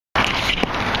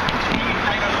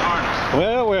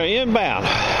inbound.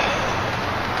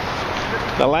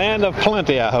 The land of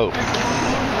plenty, I hope.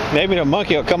 Maybe the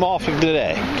monkey will come off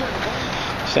today.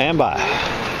 Stand by.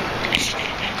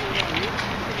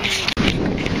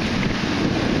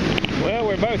 Well,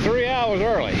 we're about 3 hours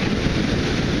early.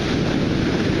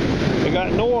 We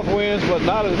got north winds, but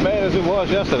not as bad as it was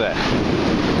yesterday.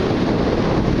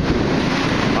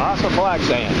 Lots of black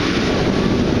sand.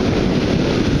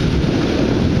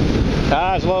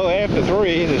 Tide's low after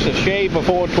 3. There's a shade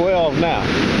before 12 now.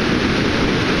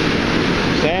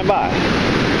 Stand by.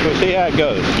 We'll see how it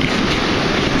goes.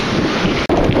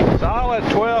 Solid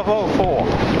 1204.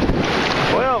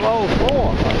 1204,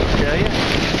 I'll tell you.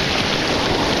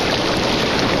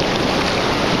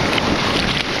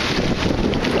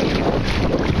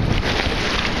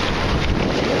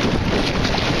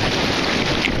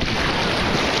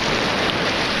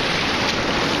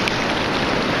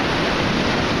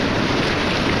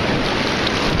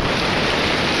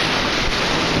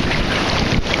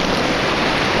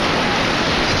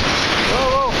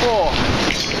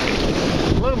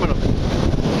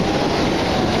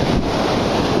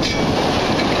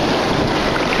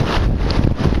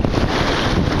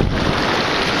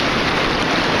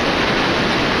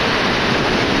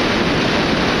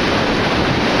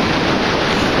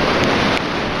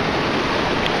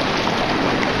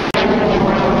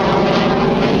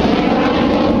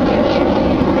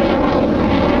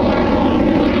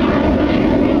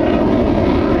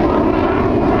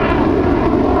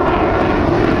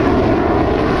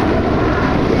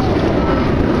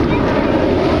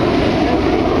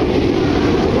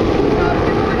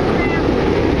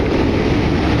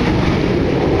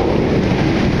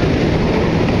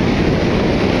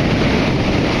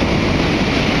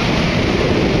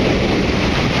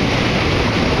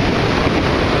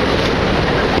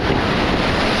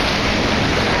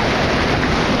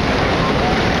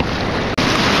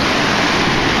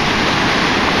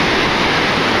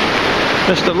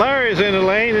 Mr. Larry's in the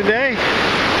lane today.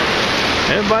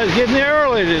 Everybody's getting there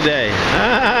early today.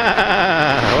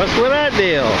 What's with that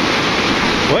deal?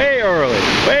 Way early,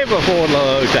 way before the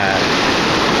low tide.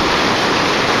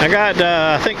 I got,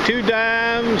 I think, 2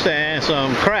 dimes and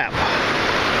some crap.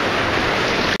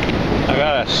 I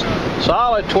got a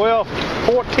solid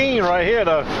 12-14 right here,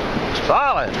 though.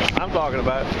 Solid, I'm talking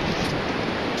about.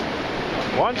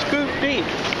 1 scoop deep.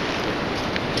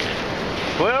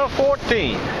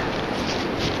 12-14.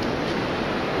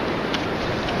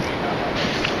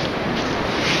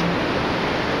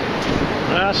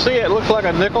 I see it looks like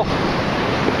a nickel. $5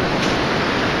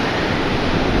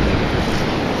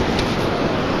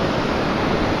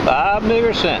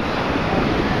 nigger cent.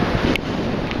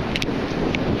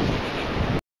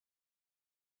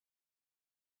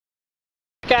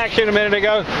 Action a minute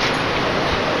ago.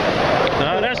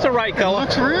 No, that's the right color. It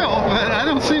looks real, but I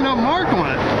don't see no mark on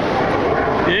it.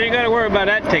 You ain't got to worry about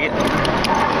that ticket.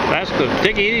 That's the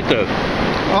ticket he took.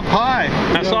 Up high.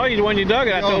 I saw you when you dug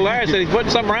it. I told Larry, said he's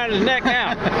putting something around his neck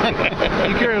now.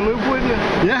 You carry a loop with you?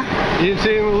 Yeah. You didn't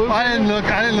see him with a loop? I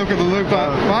didn't look at the loop.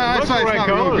 My eyesight's not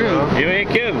real good. You ain't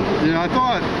kidding. Yeah, I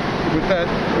thought with that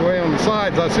way on the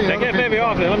sides, I seen. Take that baby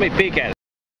off and let me peek at it.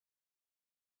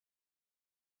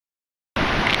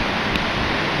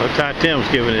 Looks like Tim's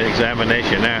giving an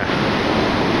examination now.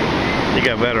 You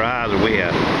got better eyes than we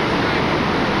have.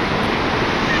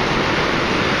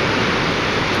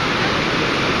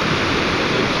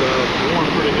 Worn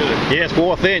pretty good. Yeah, it's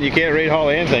wore thin. You can't read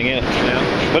hardly anything in it.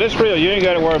 Yeah. But it's real. You ain't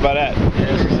got to worry about that.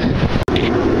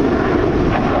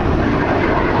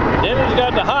 Denny's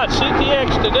got the hot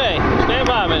CTX today. Stand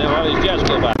by a minute while these jets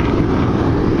go by.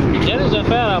 Denny's have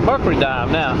found a mercury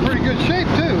dime now. Pretty good shape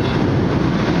too.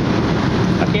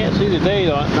 I can't see the date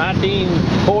on it.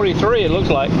 1943 it looks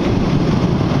like.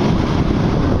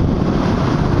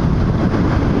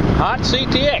 Hot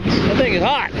CTX. That thing is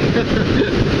hot.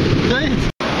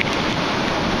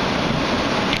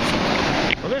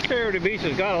 Well, this area of the beach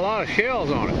has got a lot of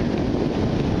shells on it.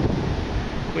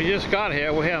 We just got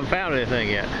here. We haven't found anything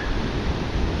yet.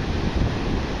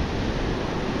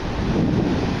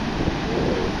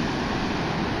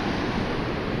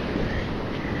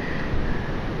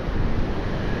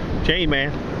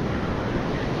 Chainman.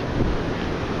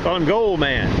 Call him Gold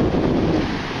Man.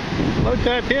 Looks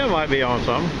like Tim might be on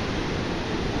something.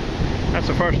 That's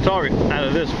the first target out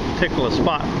of this particular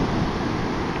spot.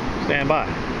 Stand by.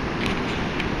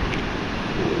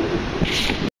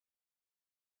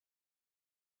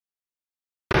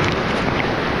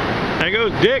 There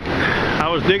goes Dick. I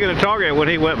was digging a target when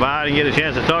he went by. I didn't get a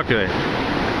chance to talk to him.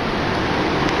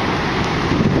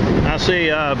 I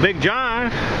see Big John.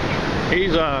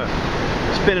 He's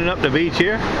spinning up the beach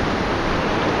here.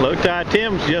 Low tide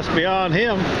Tim's just beyond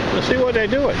him. Let's see what they're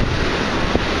doing. Some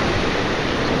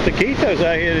taquitos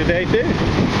out here today too.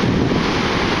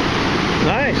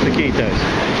 Nice taquitos.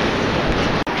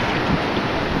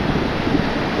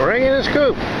 Bring in the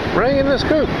scoop. Bring in the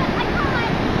scoop.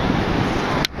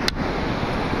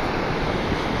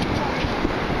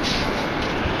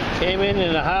 Came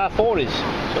in the high 40s,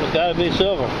 so it's got to be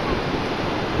silver.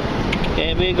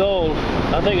 Can't be gold.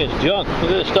 I think it's junk.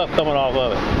 Look at this stuff coming off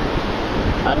of it.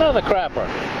 Another crapper.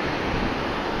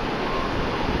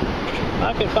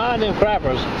 I can find them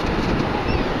crappers.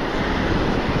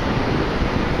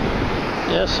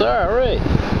 Yes, sir. Hooray.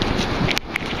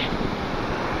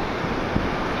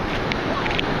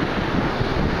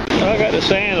 I got the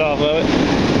sand off of it.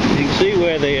 You can see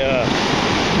where the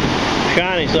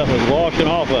shiny stuff is washing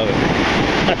off of it.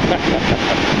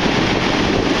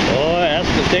 Boy, that's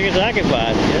the thickest I can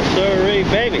find. Yes, sir,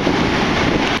 baby.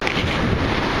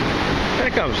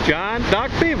 There comes John,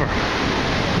 Doc Beaver.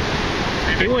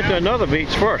 He went to another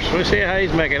beach first. We'll see how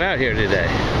he's making out here today.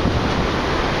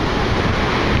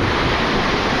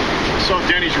 I saw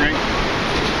Denny's ring.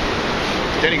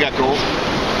 Denny got gold.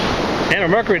 And a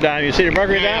mercury dime. You see the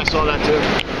mercury dime? Yeah, I saw that too.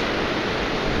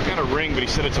 Got a ring, but he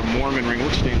said it's a Mormon ring. It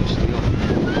looks stainless steel.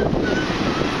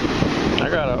 I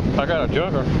got a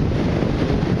junker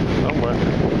somewhere.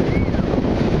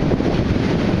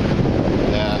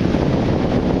 Yeah.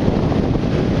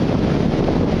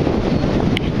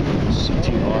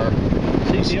 CTR.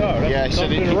 CTR. Yeah, he said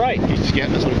to the right. He's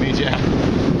getting that's what it means. Yeah.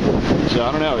 So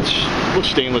I don't know. It looks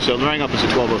stainless. So the ring up is a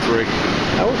 1203.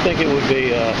 I would think it would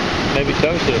be maybe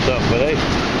toasted or something, but hey.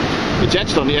 It's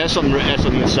etched on the S on the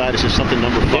inside. It says something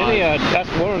number 5. Denny, that's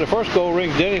one of the first gold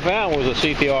rings Denny found was a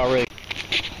CTR ring.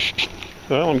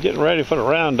 Well, I'm getting ready for the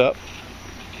roundup.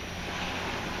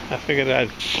 I figured I'd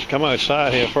come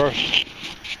outside here first.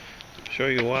 Show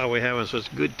you why we're having such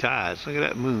good tides. Look at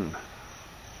that moon.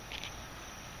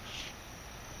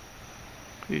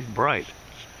 He's bright.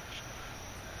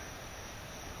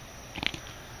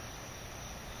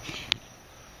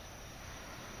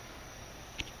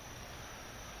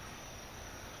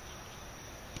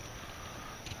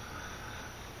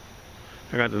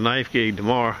 I got the knife gig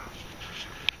tomorrow.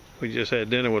 We just had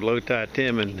dinner with Low Tide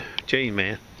Tim and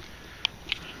Chainman.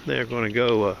 They're going to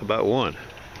go about 1.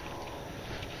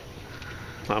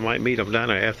 I might meet them down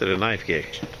there after the knife gig.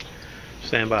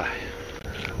 Stand by.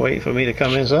 Waiting for me to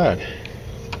come inside.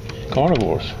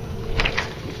 Carnivores.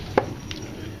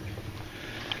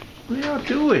 What are y'all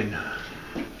doing?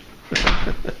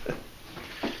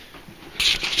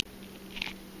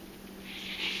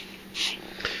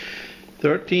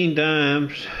 $13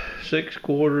 dimes, 6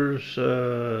 quarters,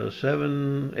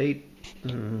 7 nickels. I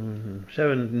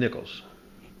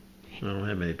don't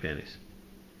have many pennies.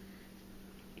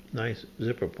 Nice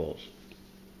zipper pulls.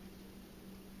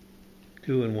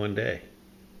 2 in one day.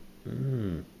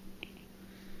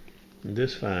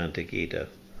 This fine taquito.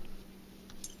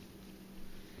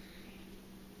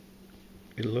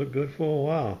 It looked good for a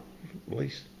while, at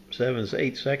least 7 to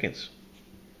 8 seconds.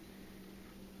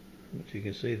 But you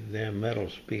can see the damn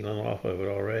metal's peeling off of it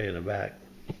already in the back.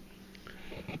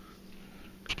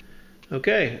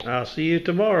 Okay, I'll see you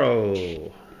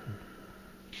tomorrow.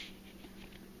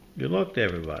 Good luck to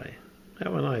everybody.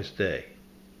 Have a nice day.